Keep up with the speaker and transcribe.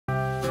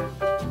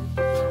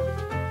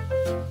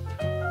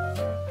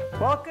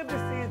Welcome to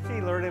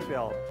CNC Learn and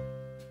Build.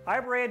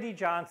 I'm Randy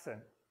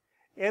Johnson.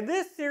 In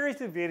this series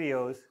of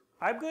videos,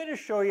 I'm going to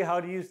show you how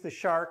to use the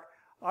SHARK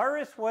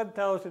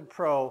RS1000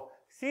 Pro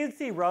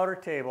CNC router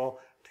table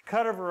to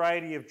cut a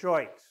variety of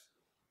joints.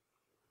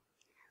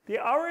 The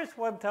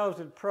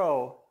RS1000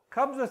 Pro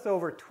comes with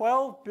over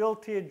 12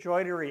 built-in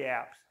joinery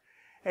apps,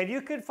 and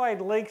you can find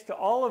links to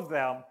all of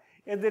them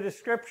in the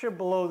description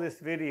below this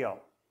video.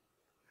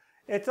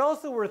 It's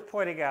also worth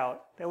pointing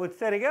out that when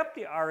setting up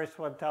the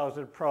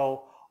RS1000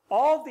 Pro,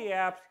 all of the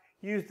apps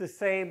use the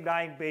same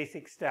 9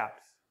 basic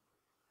steps.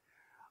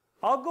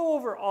 I'll go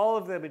over all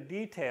of them in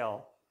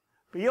detail,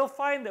 but you'll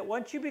find that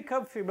once you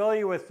become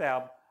familiar with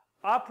them,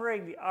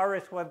 operating the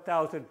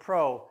RS1000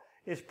 Pro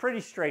is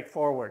pretty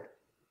straightforward.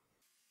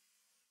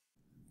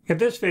 In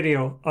this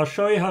video, I'll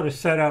show you how to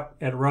set up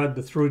and run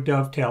the Through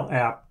Dovetails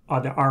app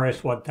on the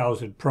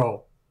RS1000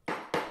 Pro.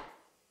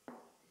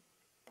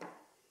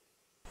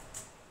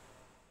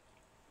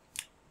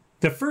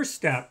 The first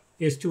step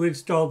is to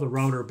install the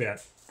router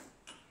bit.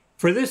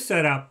 For this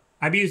setup,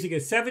 I'm using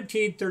a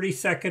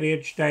 17/32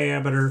 inch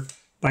diameter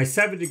by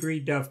 7 degree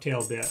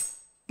dovetail bit,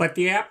 but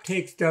the app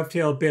takes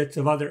dovetail bits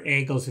of other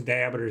angles and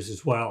diameters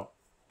as well.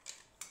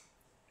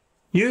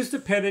 Use the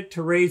pennant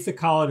to raise the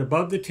collet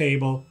above the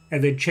table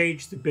and then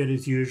change the bit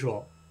as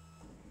usual.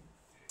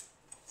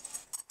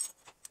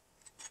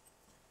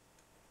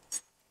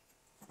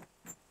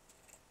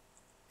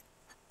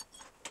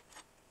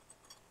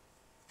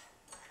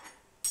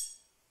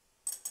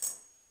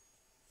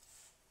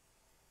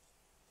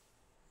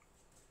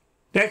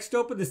 Next,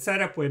 open the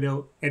setup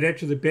window and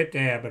enter the bit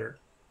diameter,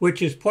 which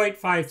is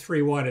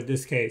 0.531 in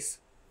this case.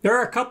 There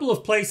are a couple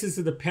of places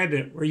in the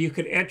pennant where you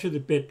can enter the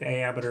bit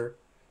diameter,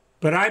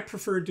 but I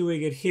prefer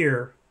doing it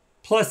here,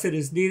 plus it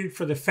is needed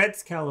for the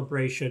fence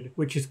calibration,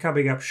 which is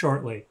coming up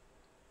shortly.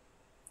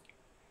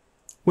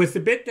 With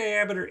the bit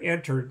diameter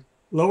entered,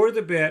 lower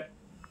the bit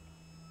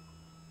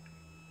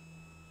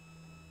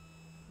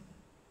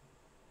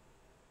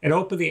and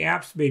open the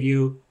Apps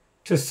menu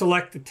to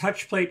select the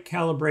touch plate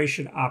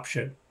calibration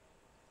option.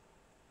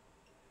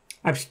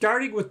 I'm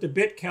starting with the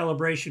bit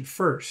calibration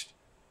first.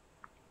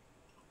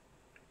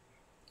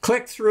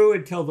 Click through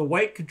until the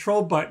white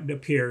control button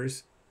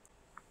appears.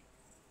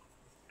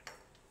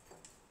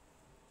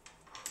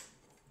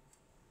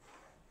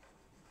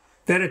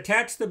 Then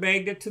attach the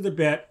magnet to the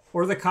bit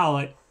or the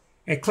collet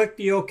and click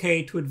the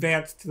OK to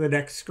advance to the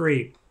next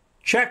screen.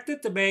 Check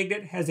that the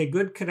magnet has a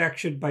good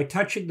connection by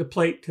touching the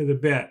plate to the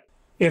bit.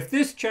 If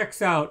this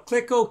checks out,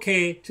 click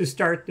OK to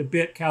start the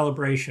bit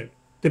calibration.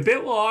 The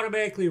bit will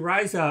automatically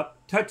rise up,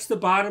 touch the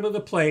bottom of the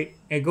plate,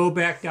 and go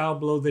back down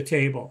below the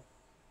table.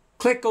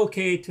 Click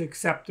OK to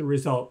accept the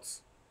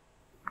results.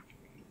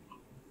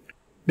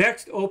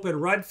 Next, open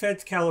Run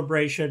Fence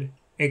Calibration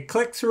and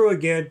click through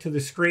again to the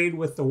screen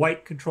with the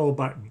white control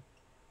button.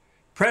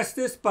 Press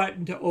this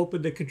button to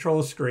open the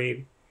control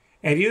screen,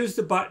 and use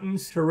the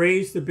buttons to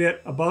raise the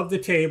bit above the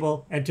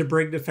table and to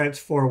bring the fence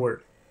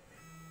forward.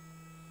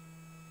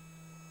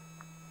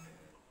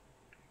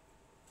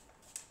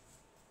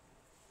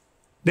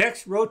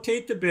 Next,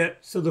 rotate the bit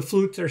so the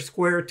flutes are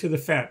square to the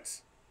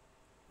fence.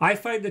 I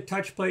find the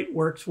touch plate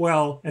works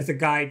well as a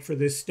guide for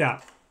this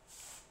step.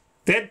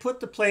 Then put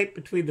the plate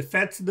between the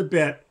fence and the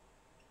bit.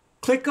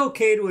 Click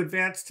OK to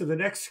advance to the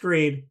next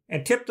screen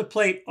and tip the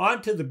plate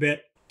onto the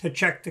bit to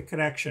check the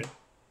connection.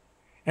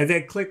 And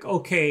then click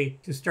OK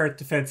to start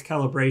the fence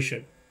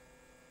calibration.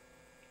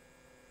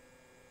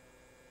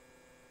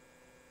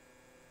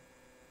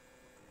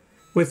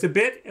 With the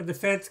bit and the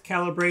fence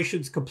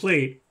calibrations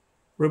complete,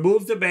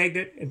 remove the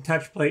magnet and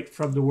touch plate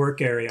from the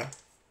work area.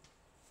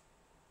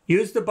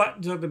 Use the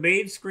buttons on the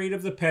main screen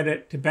of the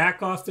pennant to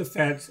back off the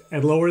fence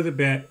and lower the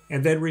bit,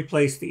 and then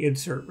replace the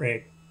insert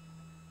ring.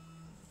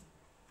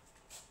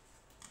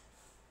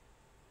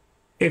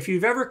 If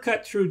you've ever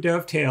cut through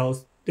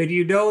dovetails, then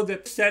you know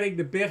that setting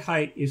the bit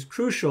height is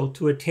crucial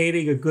to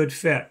attaining a good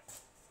fit.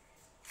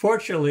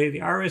 Fortunately,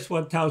 the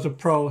RS1000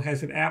 Pro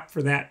has an app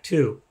for that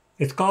too.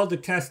 It's called the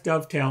Test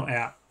Dovetail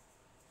app.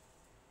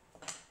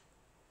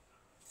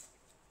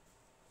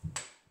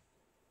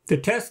 The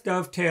Test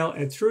Dovetail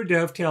and Through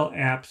Dovetail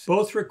apps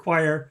both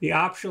require the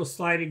optional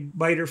sliding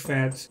miter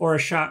fence or a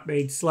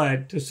shop-made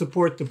sled to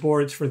support the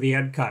boards for the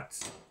end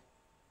cuts.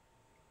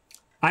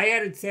 I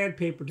added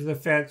sandpaper to the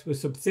fence with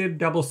some thin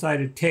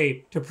double-sided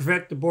tape to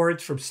prevent the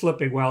boards from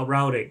slipping while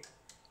routing,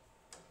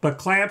 but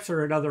clamps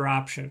are another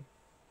option.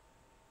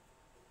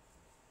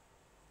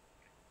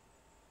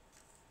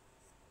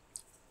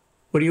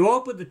 When you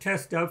open the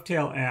Test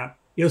Dovetail app,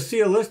 you'll see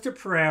a list of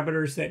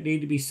parameters that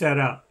need to be set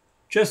up,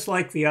 just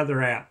like the other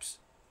apps.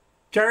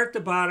 Start at the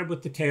bottom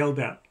with the tail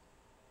depth.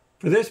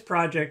 For this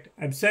project,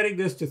 I'm setting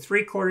this to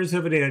 3/4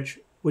 of an inch,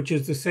 which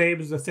is the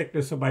same as the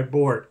thickness of my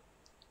board.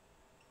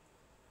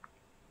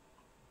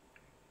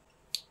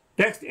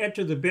 Next,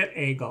 enter the bit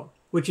angle,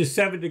 which is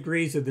 7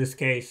 degrees in this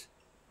case,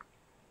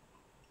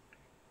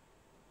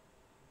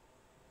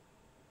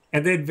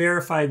 and then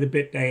verify the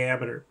bit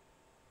diameter.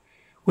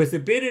 With the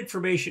bit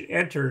information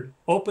entered,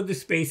 open the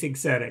spacing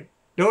setting.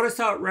 Notice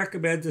how it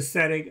recommends a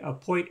setting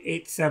of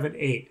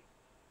 0.878.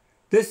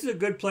 This is a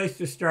good place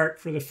to start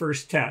for the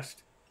first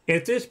test.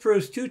 If this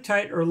proves too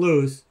tight or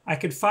loose, I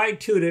can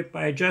fine-tune it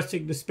by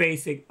adjusting the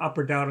spacing up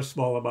or down a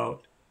small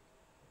amount.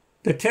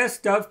 The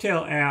Test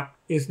Dovetail app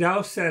is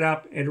now set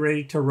up and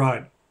ready to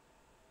run.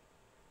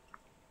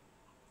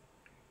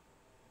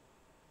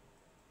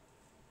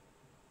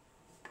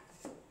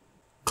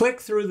 Click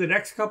through the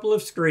next couple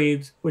of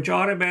screens, which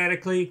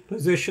automatically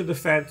position the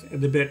fence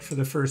and the bit for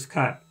the first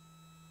cut.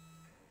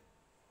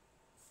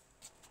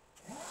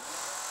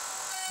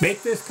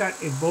 Make this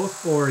cut in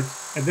both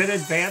boards and then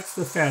advance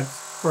the fence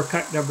for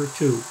cut number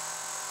 2.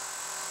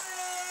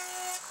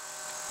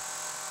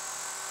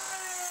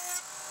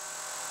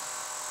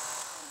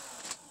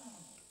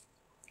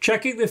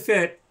 Checking the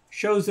fit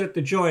shows that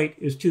the joint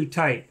is too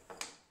tight.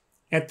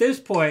 At this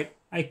point,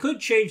 I could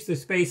change the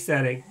space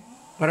setting,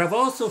 but I've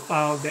also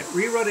found that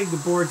rerunning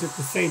the boards at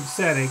the same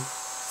setting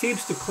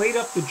seems to clean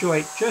up the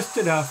joint just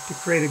enough to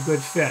create a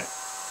good fit.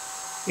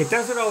 It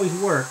doesn't always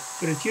work,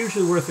 but it's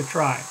usually worth a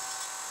try.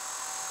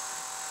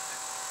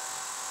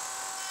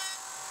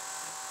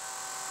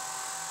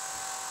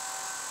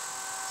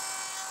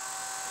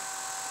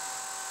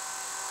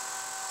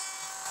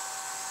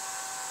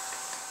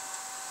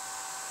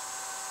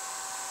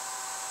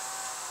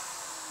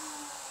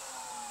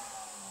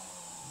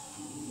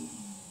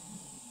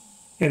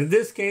 And in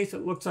this case,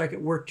 it looks like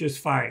it worked just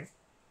fine.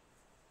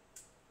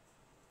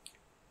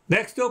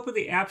 Next, open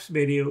the Apps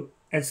menu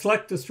and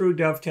select the Through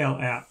Dovetail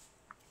app.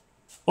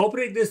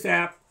 Opening this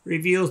app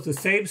reveals the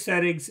same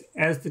settings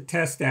as the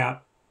test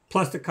app,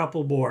 plus a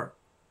couple more.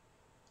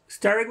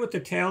 Starting with the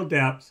tail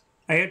depth,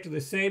 I enter the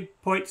same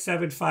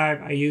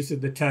 0.75 I used in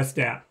the test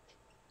app.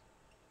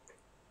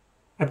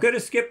 I'm going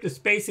to skip the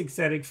spacing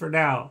setting for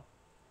now.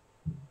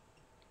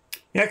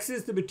 Next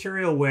is the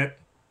material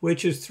width,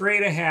 which is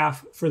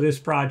 3.5 for this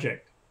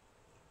project.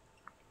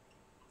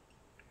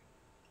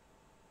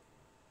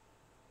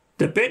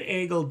 The bit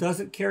angle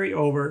doesn't carry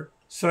over,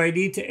 so I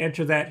need to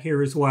enter that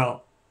here as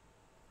well.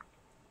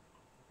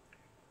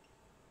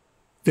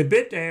 The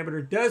bit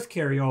diameter does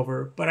carry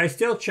over, but I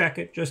still check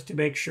it just to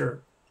make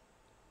sure.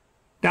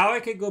 Now I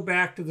can go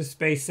back to the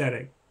space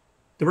setting.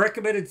 The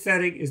recommended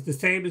setting is the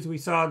same as we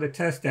saw in the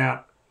test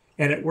app,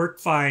 and it worked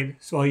fine,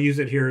 so I'll use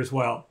it here as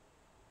well.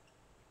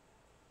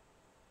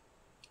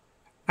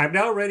 I'm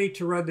now ready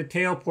to run the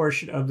tail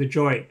portion of the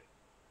joint.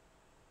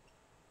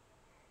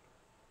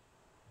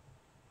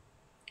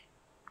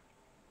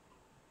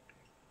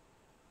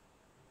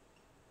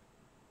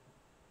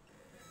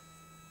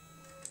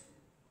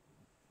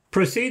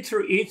 Proceed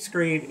through each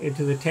screen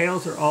until the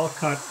tails are all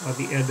cut on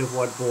the end of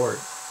one board.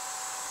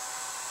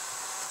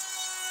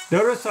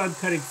 Notice I'm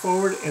cutting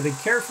forward and then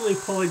carefully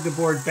pulling the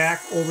board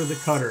back over the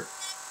cutter.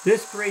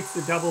 This creates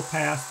the double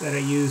pass that I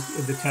used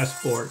in the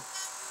test board.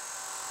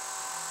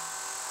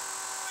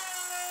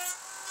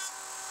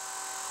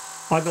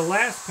 On the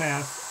last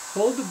pass,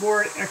 hold the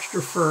board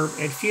extra firm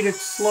and feed it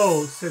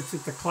slow since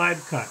it's a climb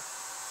cut,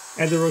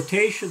 and the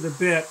rotation of the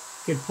bit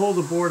can pull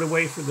the board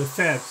away from the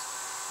fence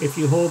if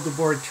you hold the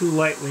board too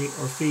lightly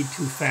or feed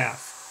too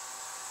fast.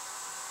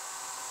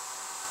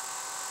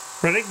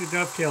 Running the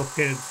dovetail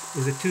pins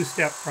is a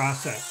two-step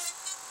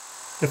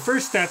process. The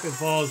first step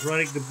involves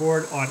running the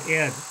board on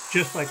end,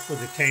 just like for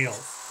the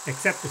tails,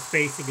 except the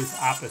spacing is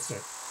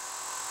opposite.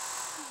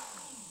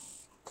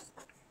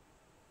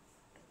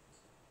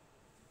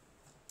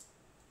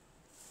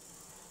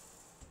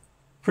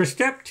 For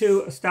step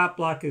 2, a stop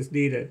block is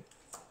needed.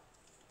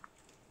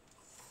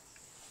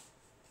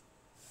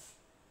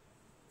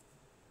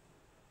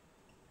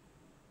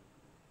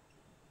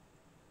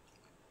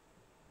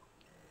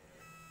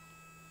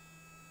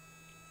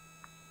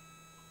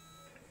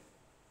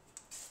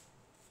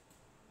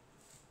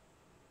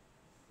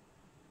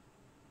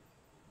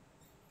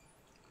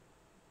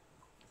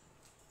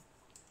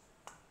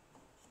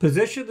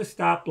 Position the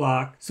stop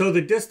block so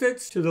the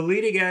distance to the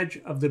leading edge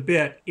of the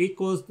bit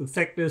equals the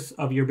thickness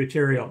of your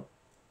material.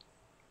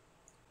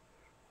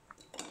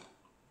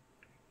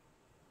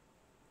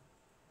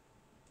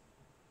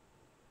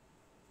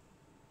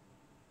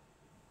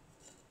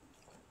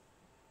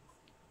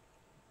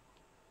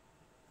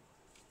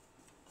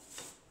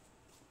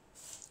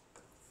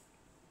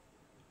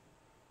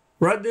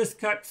 Run this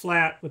cut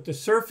flat with the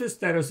surface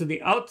that is on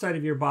the outside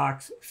of your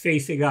box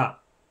facing up.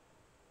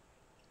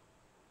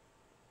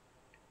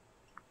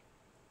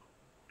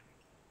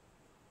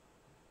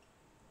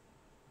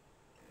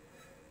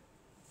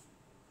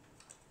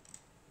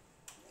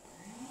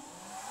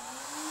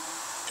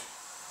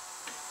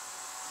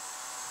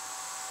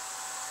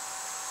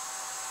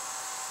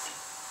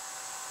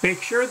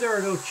 Make sure there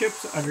are no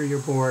chips under your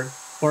board,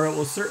 or it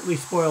will certainly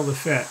spoil the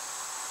fit.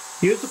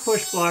 Use the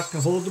push block to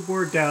hold the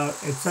board down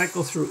and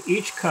cycle through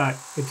each cut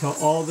until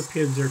all the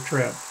pins are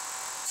trimmed.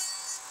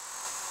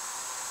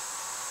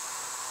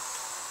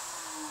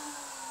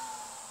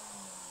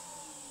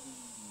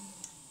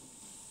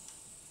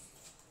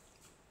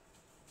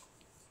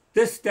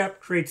 This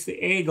step creates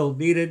the angle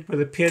needed for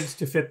the pins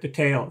to fit the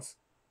tails.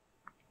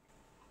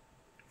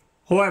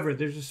 However,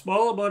 there's a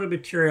small amount of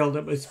material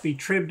that must be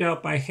trimmed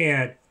out by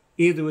hand,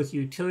 either with a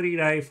utility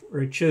knife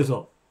or a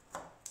chisel.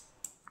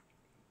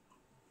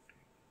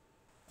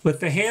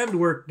 With the hand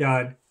work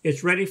done,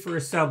 it's ready for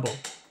assemble.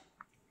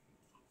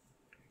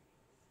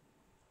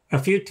 A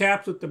few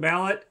taps with the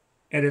mallet,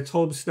 and it's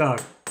home snug.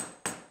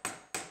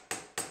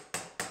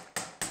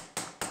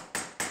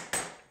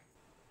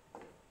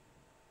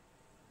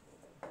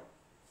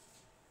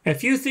 A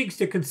few things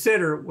to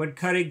consider when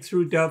cutting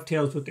through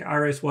dovetails with the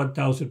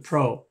RS1000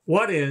 Pro.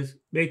 One is,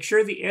 make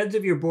sure the ends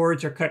of your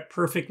boards are cut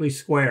perfectly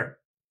square.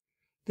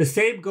 The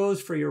same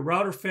goes for your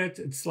router fence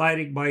and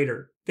sliding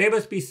miter. They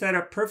must be set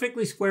up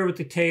perfectly square with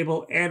the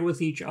table and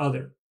with each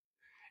other.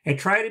 And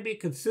try to be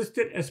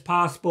consistent as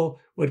possible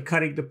when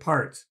cutting the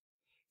parts,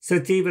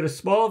 since even a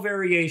small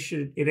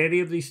variation in any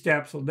of these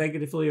steps will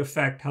negatively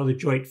affect how the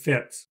joint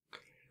fits.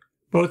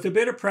 But with a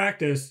bit of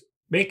practice,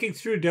 making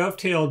through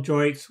dovetail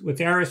joints with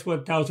the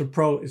RS1000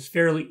 Pro is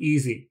fairly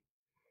easy,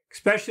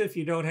 especially if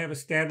you don't have a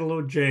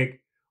standalone jig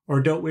or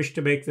don't wish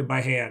to make them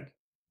by hand.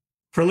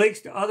 For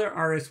links to other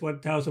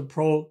RS1000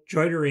 Pro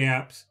joinery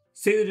apps,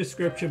 see the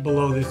description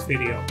below this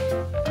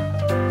video.